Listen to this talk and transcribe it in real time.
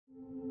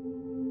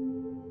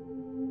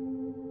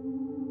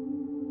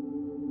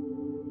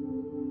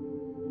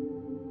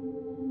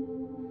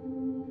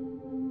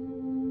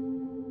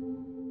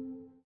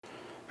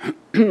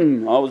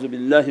A'udhu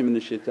billahi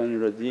minash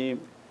shaitanir rajeem.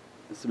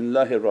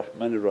 Bismillahir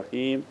Rahmanir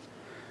Rahim.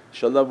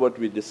 Inshallah, what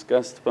we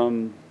discussed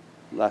from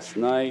last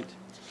night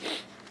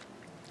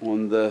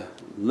on the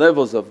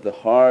levels of the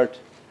heart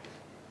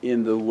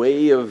in the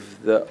way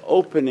of the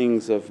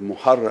openings of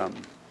Muharram,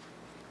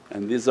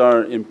 and these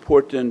are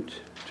important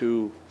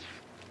to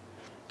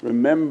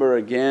remember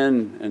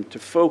again and to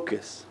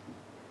focus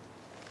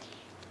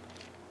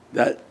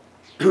that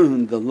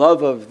the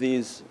love of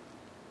these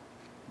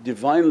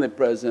Divinely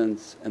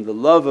Presence and the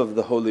love of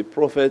the Holy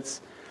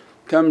Prophets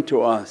come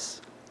to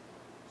us,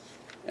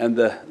 and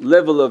the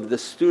level of the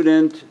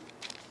student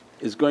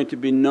is going to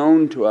be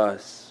known to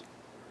us,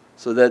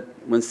 so that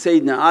when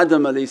Sayyidina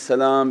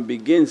Adam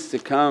begins to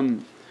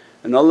come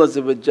and Allah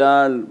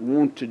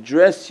want to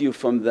dress you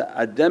from the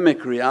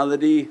Adamic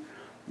reality,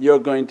 you're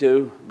going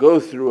to go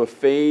through a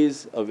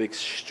phase of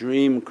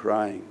extreme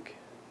crying,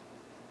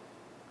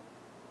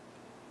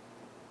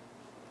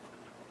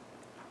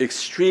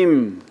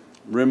 extreme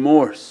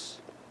remorse.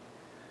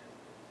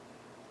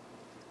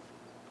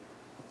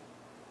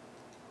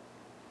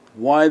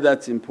 Why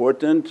that's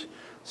important?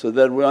 So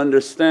that we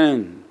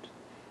understand,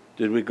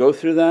 did we go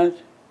through that?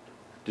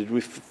 Did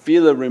we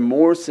feel a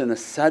remorse and a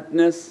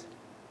sadness,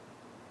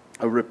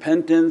 a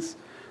repentance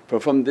for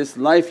from this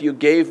life you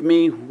gave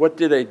me, what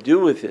did I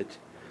do with it?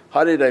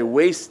 How did I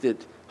waste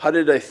it? How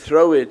did I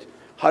throw it?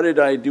 How did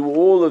I do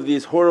all of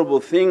these horrible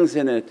things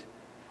in it?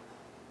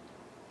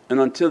 And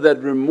until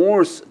that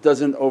remorse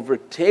doesn't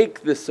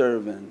overtake the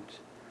servant,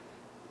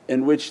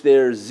 in which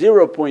their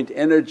 0 point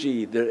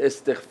energy, their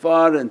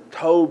istighfar and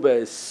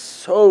tawbah is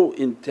so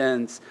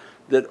intense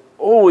that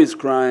always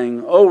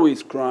crying,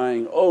 always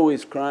crying,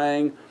 always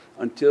crying,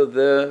 until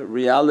the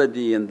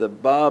reality and the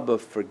bab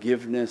of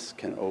forgiveness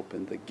can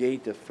open. The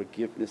gate of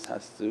forgiveness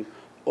has to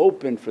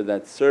open for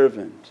that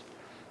servant,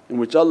 in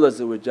which Allah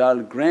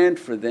grant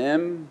for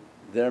them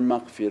their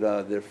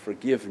maghfirah, their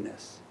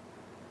forgiveness.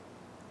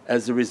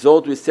 As a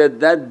result, we said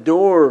that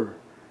door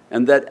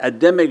and that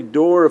Adamic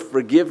door of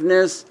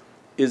forgiveness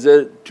is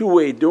a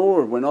two-way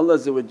door. When Allah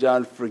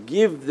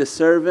forgive the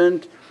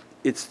servant,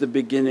 it's the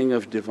beginning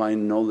of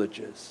divine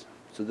knowledges.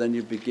 So then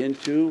you begin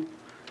to,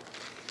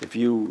 if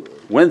you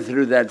went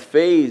through that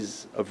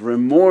phase of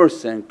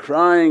remorse and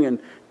crying and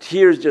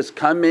tears just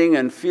coming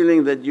and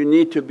feeling that you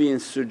need to be in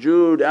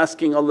sujood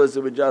asking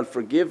Allah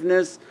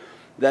forgiveness,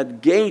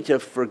 that gate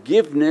of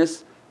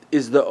forgiveness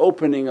is the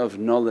opening of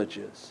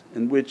knowledges,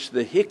 in which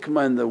the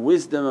hikmah and the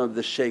wisdom of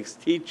the Shaykh's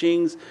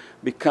teachings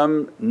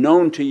become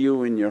known to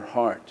you in your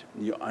heart,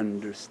 you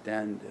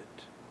understand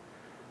it.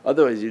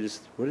 Otherwise you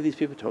just, what are these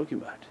people talking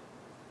about?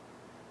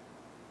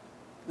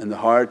 And the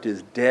heart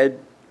is dead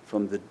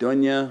from the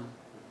dunya,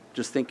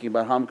 just thinking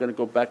about how I'm going to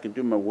go back and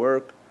do my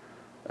work,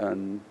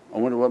 and I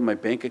wonder what my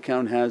bank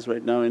account has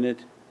right now in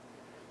it,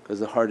 because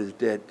the heart is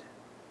dead.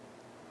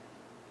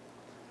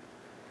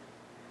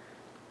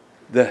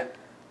 The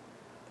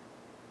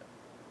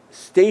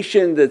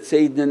station that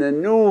Sayyidina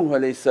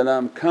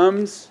Nuh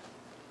comes,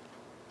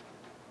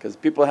 because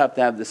people have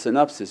to have the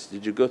synopsis,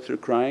 did you go through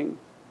crying?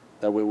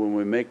 That way when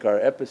we make our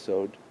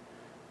episode,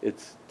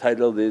 its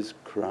title is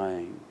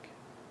Crying,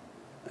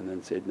 and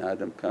then Sayyidina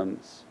Adam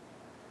comes.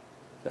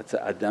 That's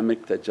an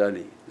Adamic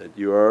tajalli, that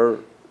you are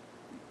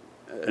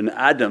an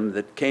Adam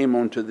that came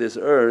onto this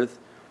earth.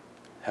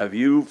 Have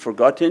you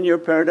forgotten your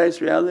paradise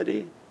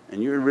reality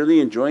and you're really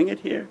enjoying it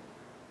here?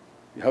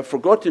 You have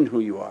forgotten who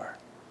you are.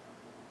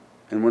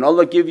 And when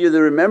Allah give you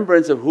the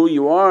remembrance of who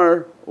you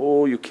are,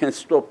 oh you can't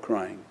stop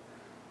crying,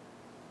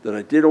 that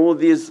I did all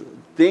these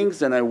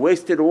things and I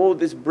wasted all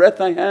this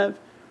breath I have,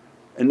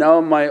 and now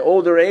in my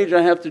older age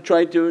I have to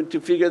try to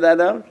figure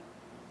that out.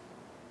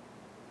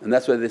 And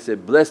that's why they say,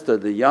 blessed are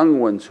the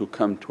young ones who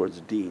come towards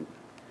deen,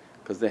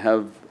 because they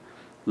have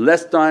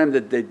less time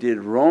that they did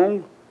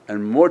wrong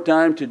and more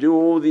time to do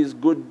all these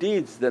good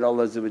deeds that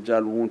Allah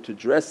want to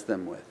dress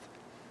them with.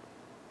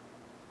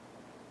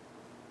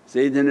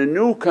 Sayyidina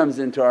Nuh comes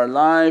into our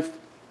life,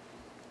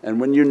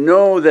 and when you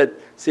know that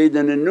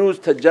Sayyidina Nuh's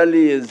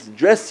tajalli is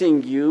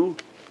dressing you,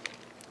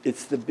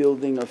 it's the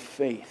building of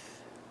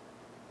faith.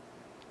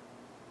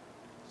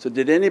 So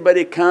did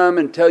anybody come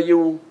and tell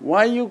you,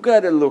 why you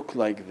gotta look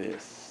like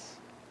this?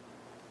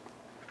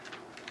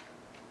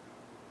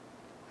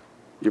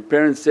 Your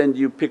parents send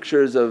you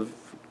pictures of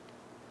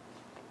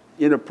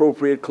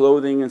inappropriate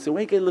clothing and say,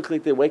 why you gotta look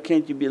like that, why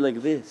can't you be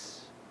like this?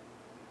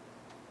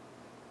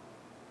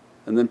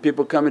 And then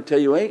people come and tell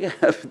you, why you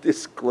have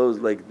this clothes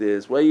like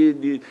this, why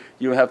you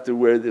have to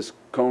wear this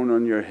cone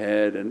on your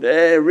head, and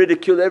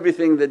ridicule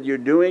everything that you're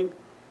doing.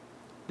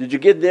 Did you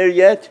get there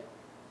yet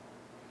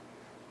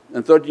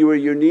and thought you were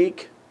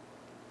unique,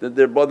 that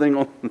they're bothering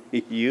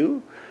only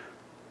you?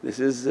 This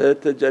is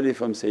tajalli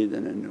from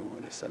Sayyidina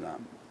Nuh.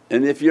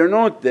 And if you're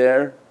not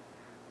there,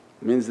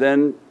 means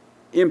then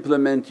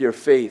implement your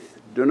faith,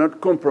 do not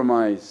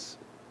compromise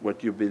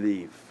what you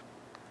believe.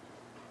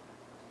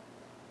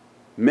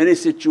 Many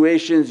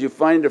situations you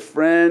find a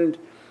friend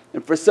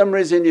And for some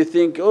reason you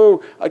think,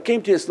 oh, I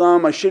came to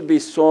Islam, I should be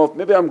soft,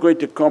 maybe I'm going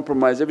to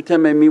compromise. Every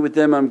time I meet with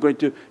them I'm going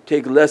to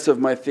take less of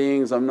my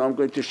things, I'm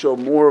going to show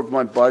more of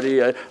my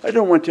body, I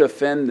don't want to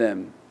offend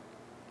them.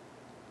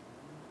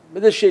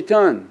 But that's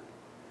shaitan,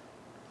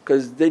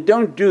 because they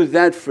don't do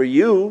that for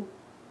you.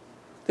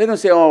 They don't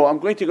say, oh, I'm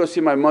going to go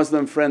see my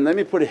Muslim friend, let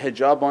me put a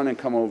hijab on and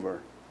come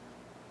over.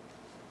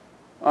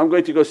 I'm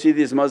going to go see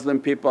these Muslim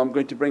people, I'm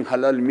going to bring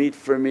halal meat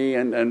for me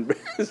and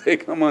say,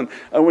 come on,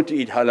 I want to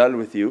eat halal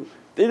with you.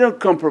 They don't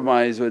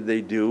compromise what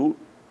they do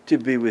to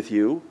be with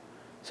you.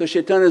 So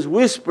shaitan is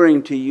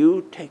whispering to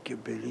you, take your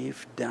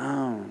belief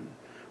down.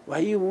 Why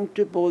you want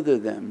to bother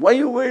them? Why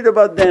you worried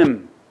about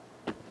them?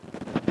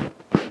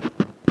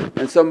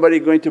 And somebody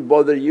going to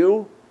bother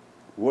you,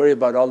 worry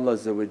about Allah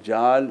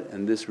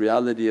and this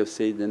reality of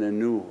Sayyidina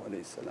Nuh.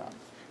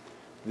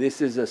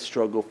 This is a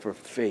struggle for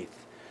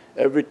faith.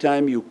 Every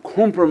time you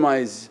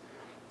compromise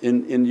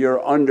in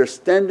your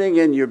understanding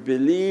and your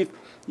belief,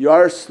 you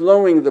are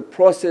slowing the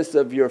process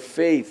of your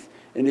faith,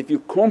 and if you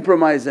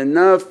compromise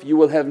enough you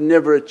will have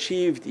never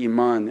achieved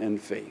iman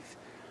and faith.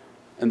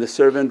 And the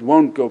servant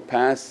won't go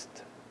past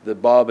the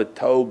bab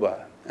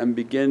at-tawbah and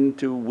begin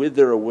to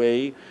wither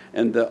away,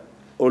 and the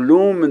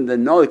ulum and the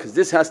knowledge, because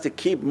this has to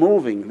keep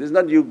moving. This is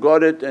not you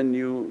got it and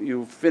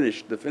you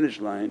finished the finish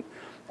line.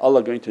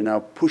 Allah going to now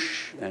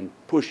push and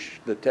push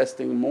the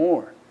testing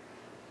more.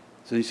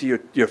 So you see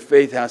your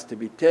faith has to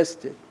be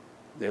tested.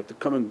 They have to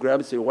come and grab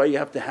and say, why you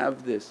have to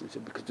have this? And say,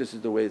 because this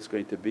is the way it's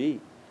going to be.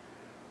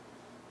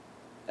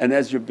 And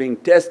as you're being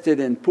tested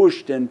and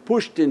pushed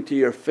into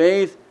your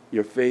faith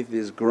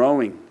is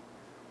growing.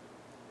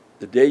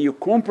 The day you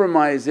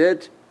compromise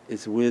it,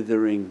 it's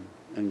withering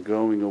and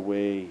going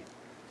away.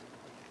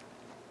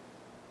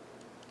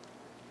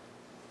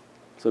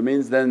 So it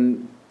means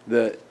then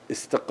the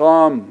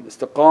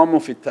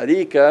istiqamu fi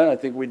tariqah, I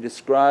think we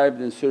described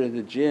in Surah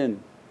the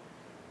Jinn,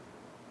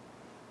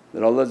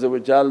 that Allah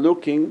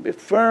looking, be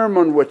firm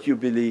on what you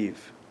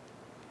believe.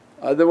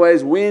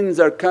 Otherwise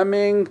winds are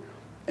coming,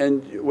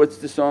 and what's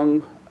the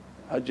song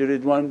Hajj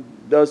Ridwan?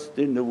 Dust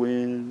in the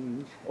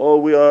wind,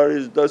 all we are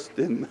is dust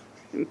in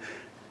the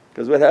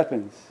because what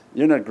happens?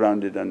 You're not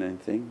grounded on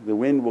anything, the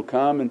wind will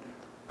come and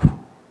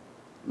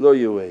blow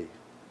you away.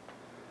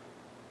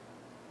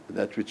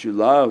 That which you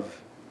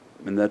love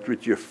and that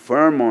which you're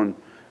firm on,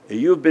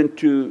 you've been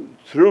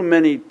through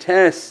many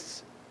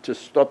tests to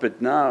stop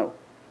it now.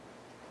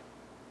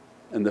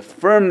 And the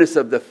firmness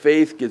of the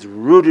faith gets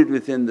rooted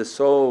within the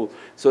soul.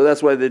 So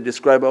that's why they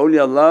describe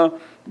awliyaullah,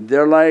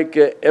 they're like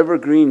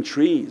evergreen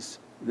trees.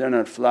 They're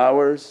not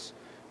flowers,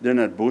 they're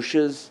not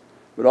bushes,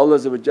 but Allah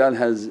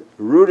has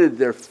rooted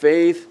their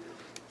faith.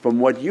 From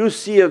what you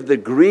see of the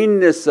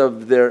greenness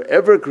of their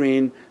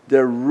evergreen,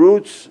 their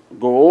roots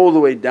go all the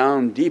way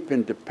down deep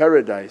into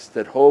paradise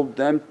that hold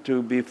them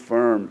to be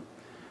firm.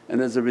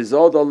 And as a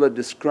result Allah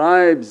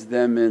describes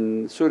them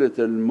in Surah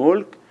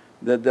Al-Mulk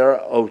that they are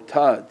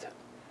awtad.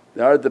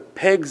 They are the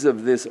pegs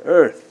of this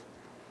earth,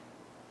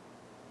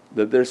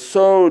 that they're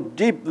so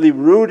deeply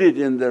rooted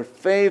in their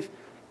faith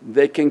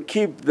they can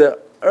keep the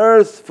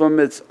earth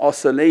from its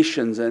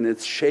oscillations and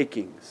its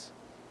shakings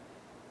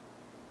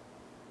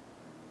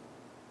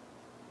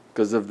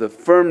because of the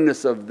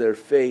firmness of their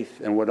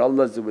faith and what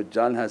Allah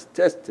has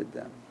tested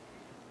them.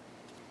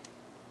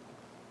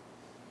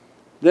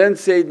 Then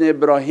Sayyidina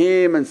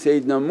Ibrahim and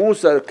Sayyidina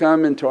Musa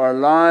come into our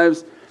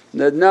lives,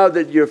 that now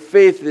that your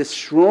faith is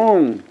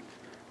strong,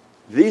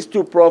 these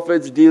two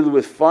prophets deal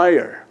with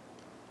fire.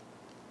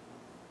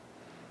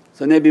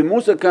 So Nabi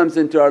Musa comes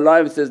into our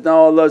life and says, now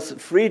Allah's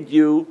freed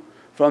you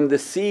from the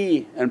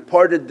sea and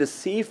parted the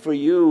sea for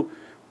you,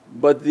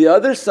 but the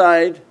other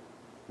side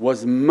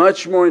was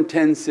much more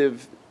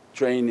intensive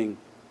training.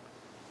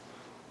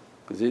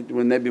 Because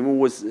when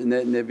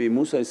Nabi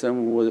Musa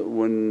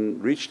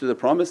when reached to the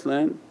promised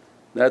land,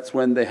 that's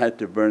when they had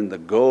to burn the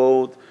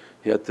gold,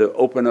 he had to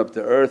open up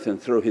the earth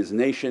and throw his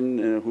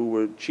nation who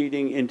were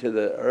cheating into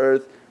the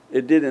earth.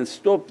 It didn't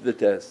stop the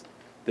test,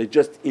 they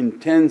just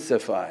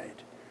intensified.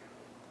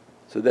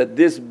 So that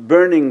this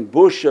burning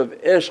bush of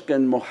ishq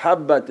and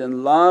muhabbat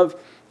and love,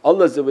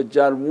 Allah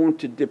want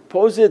to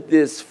deposit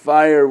this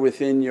fire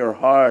within your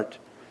heart.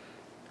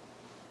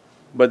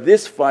 But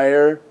this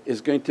fire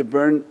is going to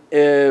burn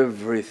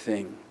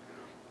everything,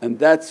 and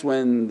that's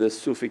when the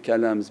Sufi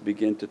kalams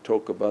begin to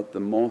talk about the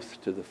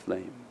moth to the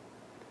flame.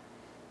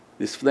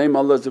 This flame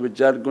Allah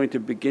going to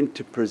begin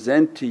to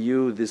present to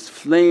you this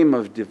flame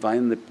of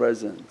Divinely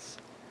Presence.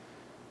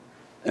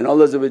 And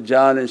Allah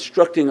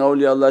instructing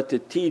awliyaullah to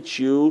teach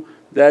you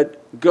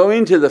that go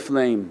into the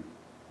flame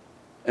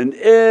and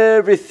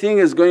everything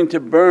is going to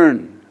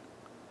burn.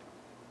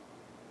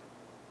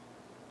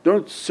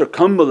 Don't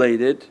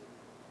circumambulate it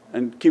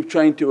and keep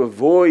trying to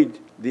avoid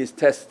these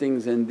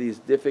testings and these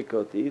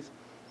difficulties,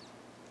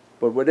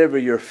 but whatever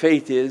your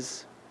fate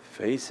is,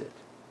 face it.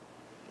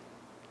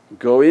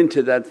 Go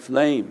into that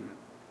flame.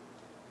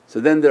 So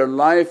then their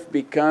life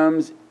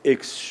becomes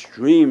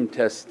extreme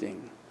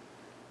testing.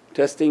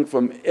 testing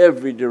from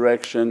every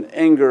direction,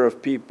 anger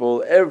of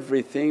people,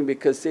 everything,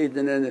 because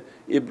Sayyidina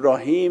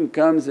Ibrahim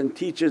comes and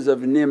teaches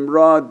of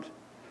Nimrod,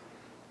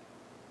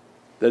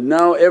 that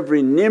now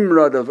every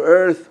Nimrod of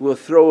earth will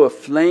throw a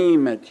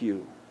flame at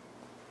you.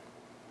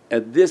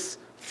 At this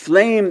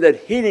flame that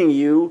hitting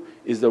you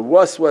is the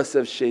waswas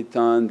of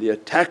shaitan, the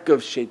attack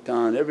of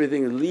shaitan,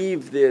 everything.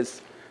 Leave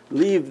this,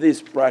 leave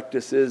these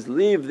practices,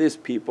 leave these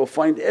people,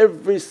 find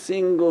every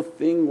single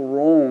thing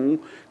wrong,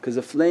 because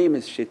the flame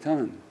is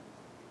shaitan.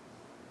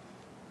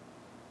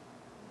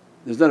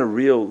 There's not a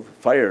real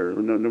fire,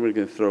 nobody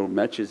can throw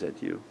matches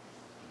at you.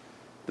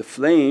 The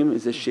flame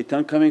is the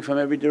shaitan coming from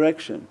every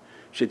direction.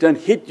 Shaitan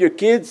hit your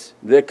kids,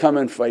 they come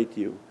and fight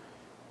you.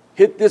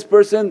 Hit this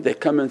person, they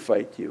come and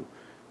fight you.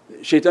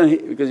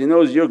 Shaitan, because he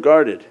knows you're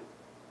guarded.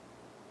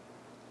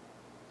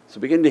 So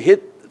begin to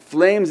hit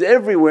flames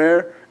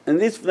everywhere,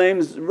 and these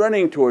flames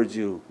running towards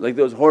you like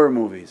those horror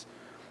movies.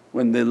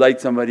 When they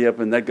light somebody up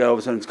and that guy all of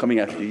a sudden is coming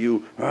after you,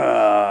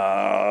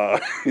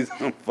 he's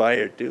on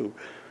fire too.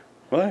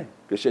 Why?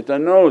 Because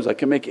shaitan knows, I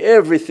can make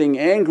everything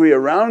angry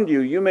around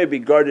you, you may be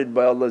guarded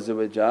by Allah,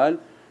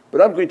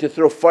 but I'm going to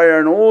throw fire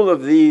on all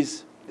of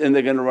these and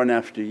they're going to run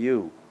after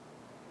you.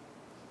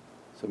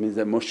 So it means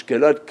that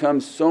mushkilat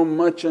comes so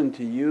much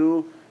unto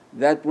you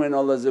that when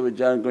Allah is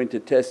going to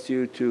test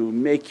you to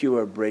make you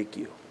or break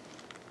you.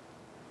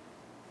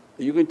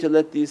 Are you going to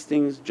let these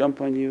things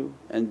jump on you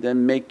and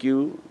then make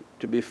you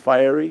to be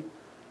fiery?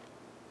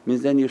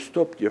 Means then you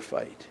stopped your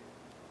fight,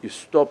 you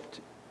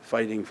stopped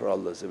fighting for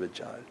Allah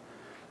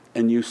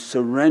and you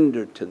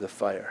surrendered to the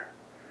fire.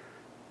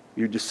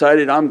 You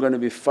decided, I'm going to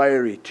be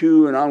fiery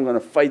too and I'm going to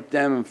fight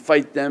them and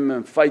fight them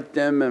and fight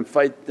them and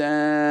fight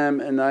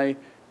them, and I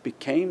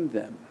became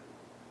them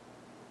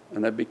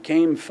and I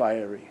became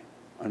fiery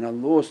and I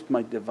lost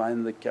my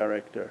Divinely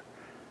character.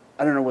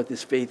 I don't know what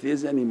this faith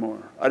is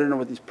anymore, I don't know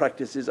what this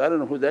practice is, I don't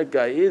know who that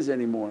guy is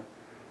anymore.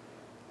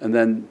 And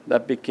then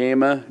that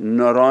became a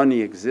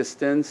Nurani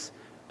existence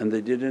and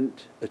they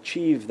didn't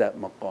achieve that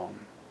maqam.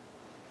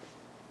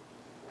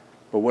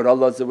 But what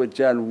Allah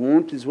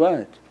wants is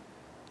what?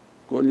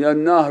 قُلْ يَا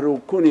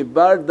النَّهْرُ كُنِ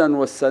بَرْدًا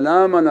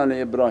وَسَلَامًا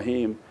عَلَى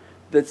Ibrahim,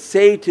 that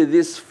say to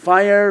this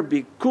fire,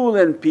 be cool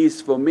and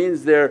peaceful.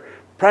 Means their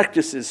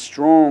practice is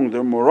strong,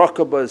 their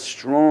muraqabah is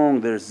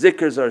strong, their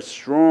zikrs are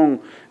strong,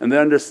 and they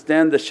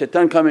understand the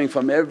shaitan coming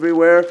from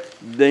everywhere.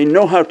 They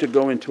know how to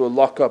go into a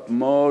lock-up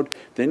mode,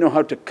 they know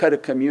how to cut a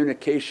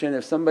communication.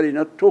 If somebody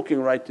not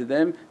talking right to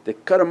them, they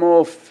cut them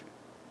off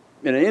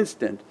in an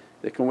instant.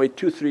 They can wait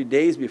 2-3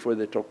 days before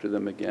they talk to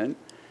them again,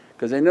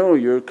 because they know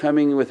you're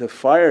coming with a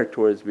fire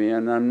towards me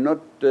and I'm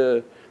not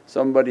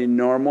somebody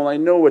normal, I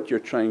know what you're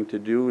trying to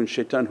do and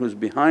shaitan who's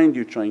behind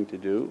you trying to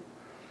do.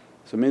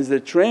 So it means they're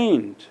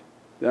trained,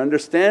 they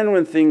understand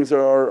when things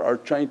are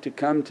trying to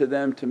come to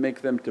them to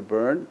make them to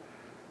burn,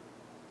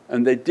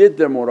 and they did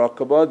their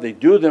muraqabah, they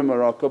do their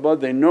muraqabah,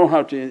 they know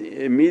how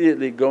to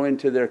immediately go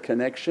into their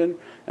connection,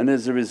 and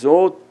as a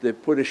result they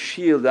put a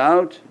shield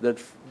out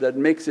that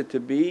makes it to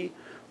be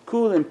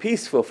cool and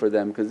peaceful for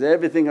them, because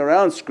everything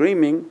around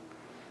screaming,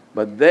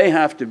 but they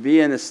have to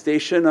be in a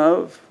station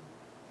of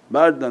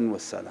bardan wa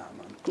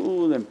salaman,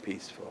 cool and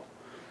peaceful.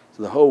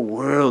 So the whole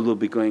world will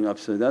be going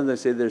upside down. They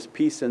say there's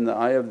peace in the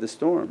eye of the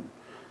storm.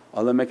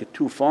 Allah make a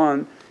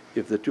tufan,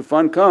 if the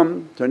tufan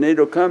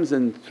tornado comes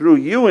and threw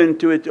you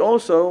into it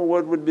also,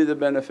 what would be the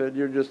benefit?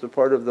 You're just a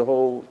part of the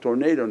whole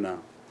tornado now.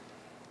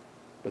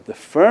 But the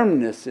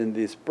firmness in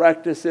these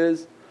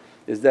practices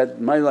is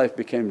that my life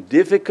became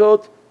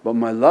difficult, but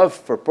my love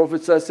for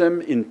Prophet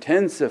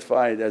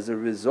intensified. As a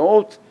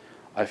result,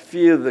 I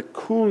feel the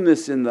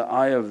coolness in the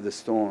eye of the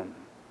storm.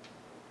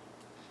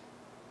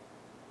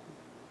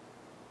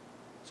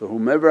 So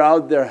whomever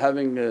out there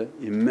having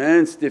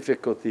immense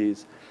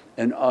difficulties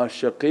and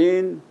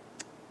ashiqeen,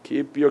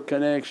 keep your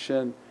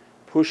connection,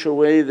 push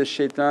away the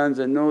shaitans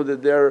and know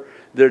that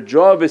their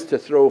job is to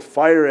throw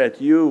fire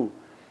at you,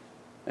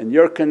 and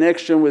your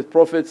connection with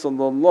Prophet and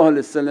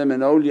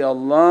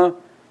awliyaullah,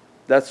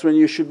 that's when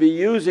you should be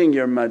using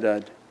your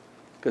madad.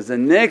 Because the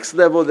next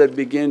level that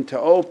begin to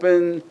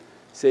open,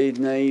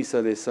 Sayyidina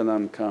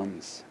Isa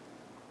comes,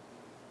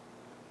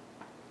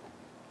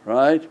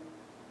 right?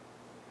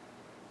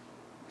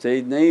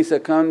 Sayyidina Isa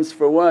comes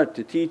for what?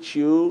 To teach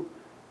you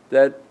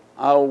that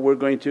how we're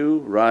going to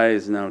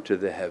rise now to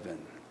the heaven.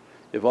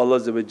 If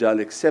Allah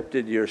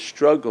accepted your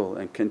struggle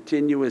and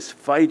continuous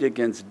fight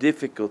against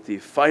difficulty,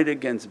 fight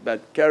against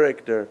bad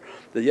character,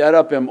 that, Ya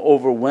Rabbi, I'm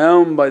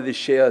overwhelmed by the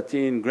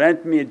shayateen,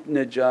 grant me a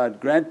najat,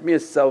 grant me a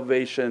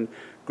salvation,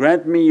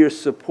 grant me your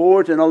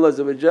support, and Allah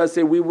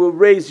say, we will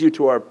raise you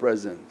to our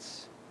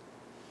presence.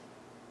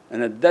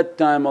 And at that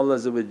time Allah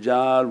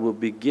will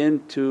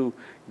begin to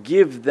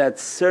give that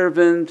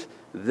servant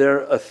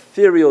their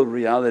ethereal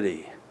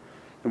reality,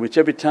 in which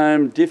every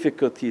time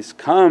difficulties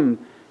come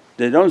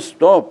they don't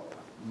stop,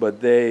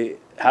 but they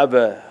have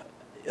a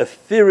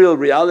ethereal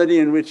reality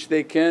in which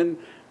they can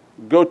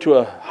go to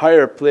a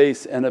higher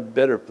place and a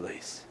better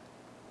place.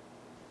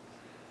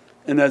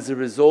 And as a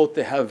result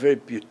they have very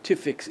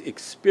beatific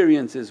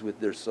experiences with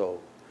their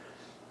soul.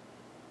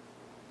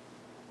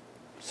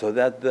 so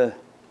that the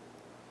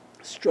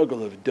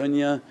struggle of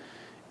dunya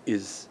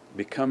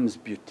becomes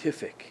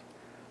beatific.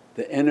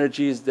 The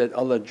energies that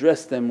Allah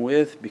dressed them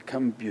with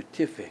become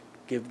beatific,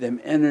 give them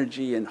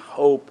energy and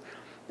hope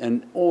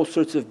and all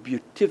sorts of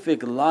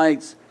beatific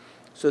lights,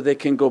 so they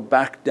can go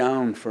back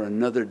down for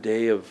another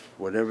day of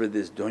whatever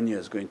this dunya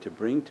is going to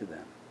bring to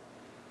them.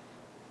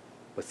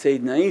 But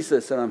Sayyidina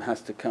Isa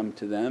has to come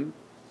to them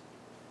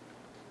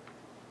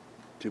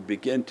to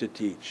begin to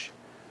teach.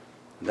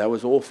 That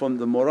was all from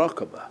the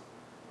muraqabah,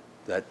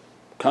 that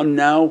come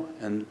now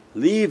and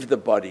leave the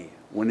body.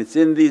 When it's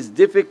in these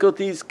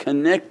difficulties,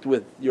 connect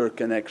with your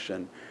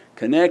connection,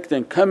 connect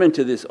and come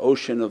into this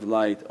ocean of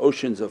light,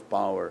 oceans of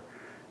power,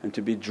 and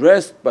to be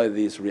dressed by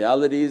these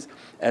realities.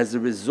 As a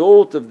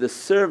result of the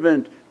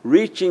servant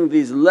reaching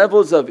these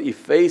levels of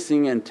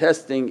effacing and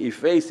testing,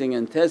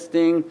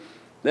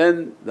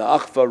 then the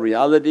Akhfa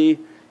reality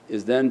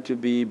is then to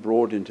be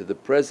brought into the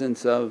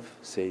presence of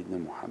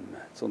Sayyidina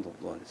Muhammad.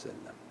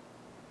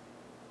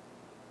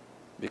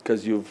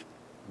 Because you've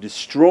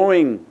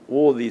destroying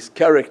all these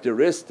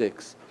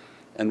characteristics,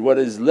 and what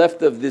is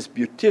left of this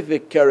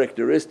beatific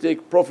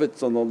characteristic, Prophet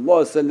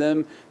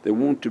they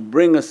want to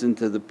bring us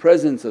into the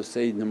presence of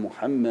Sayyidina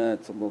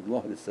Muhammad,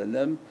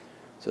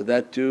 so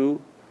that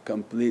to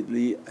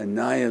completely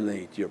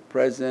annihilate your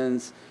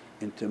presence.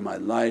 Into my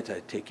light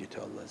I take you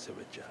to Allah.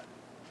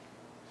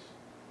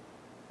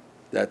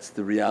 That's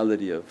the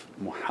reality of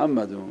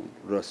Muhammadun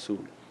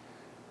Rasul.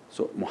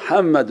 So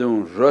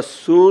Muhammadun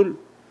Rasul,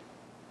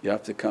 you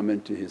have to come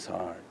into his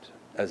heart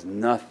as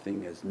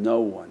nothing, as no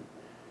one.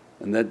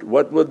 And that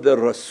what would the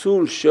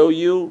Rasul show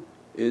you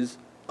is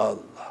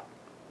Allah.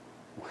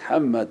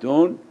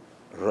 Muhammadun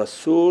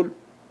Rasul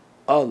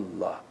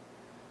Allah.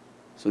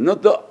 So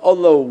not the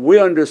Allah we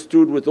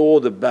understood with all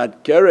the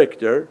bad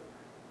character,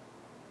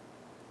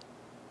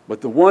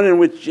 but the one in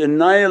which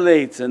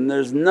annihilates and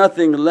there's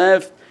nothing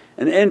left,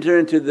 and enter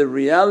into the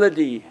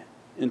reality,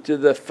 into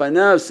the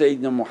fana of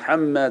Sayyidina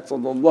Muhammad.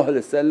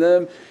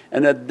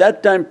 And at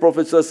that time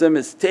Prophet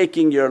is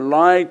taking your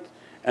light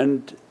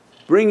and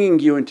bringing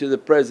you into the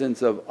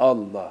presence of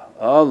Allah,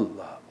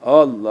 Allah,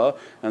 Allah.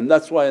 And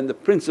that's why in the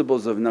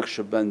principles of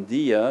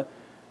Naqshbandiyya,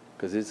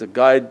 because it's a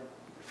guide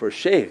for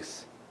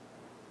shaykhs,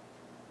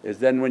 is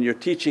then when you're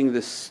teaching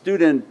the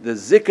student the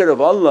zikr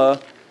of Allah,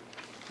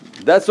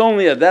 that's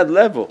only at that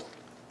level.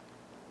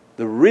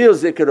 The real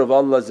zikr of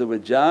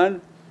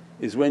Allah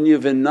is when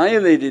you've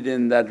annihilated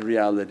in that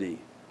reality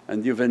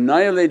and you've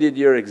annihilated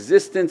your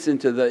existence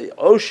into the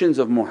oceans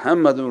of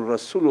Muhammadun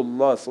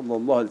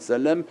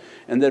Rasulullah,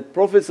 and that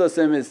Prophet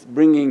is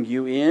bringing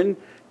you in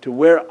to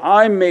where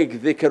I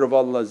make dhikr of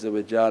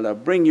Allah.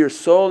 Bring your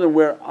soul in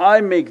where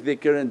I make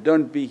dhikr and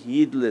don't be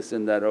heedless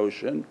in that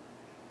ocean.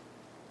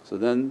 So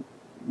then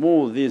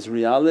move these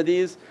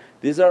realities,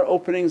 these are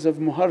openings of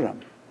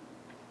Muharram.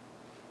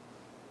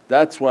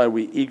 That's why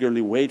we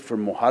eagerly wait for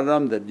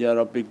Muharram, that, Ya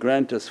Rabbi,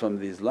 grant us from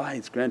these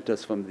lights, grant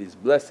us from these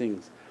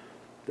blessings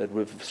that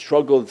we've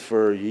struggled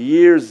for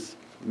years.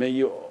 May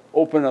you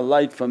open a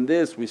light from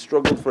this, we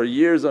struggled for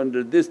years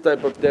under this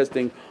type of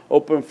testing,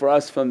 open for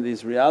us from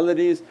these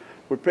realities.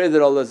 We pray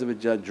that Allah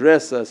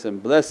dress us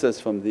and bless us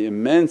from the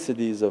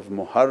immensities of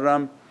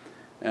Muharram,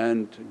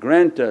 and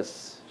grant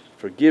us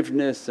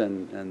forgiveness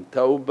and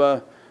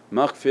tawbah,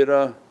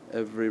 maghfirah,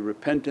 every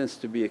repentance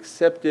to be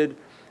accepted,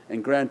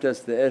 and grant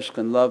us the ishq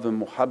and love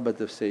and muhabbat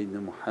of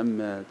Sayyidina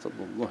Muhammad,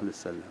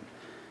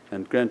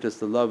 and grant us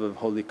the love of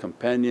holy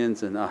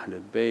companions and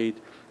Ahlul Bayt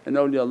and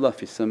awliyaullah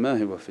fi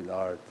samaa'i wa fil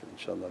ard,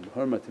 inshaAllah, bi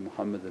hurmati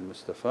Muhammad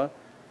al-Mustafa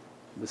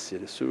bi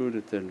sirri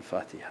Surat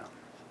al-Fatiha.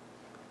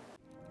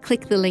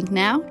 Click the link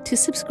now to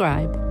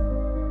subscribe.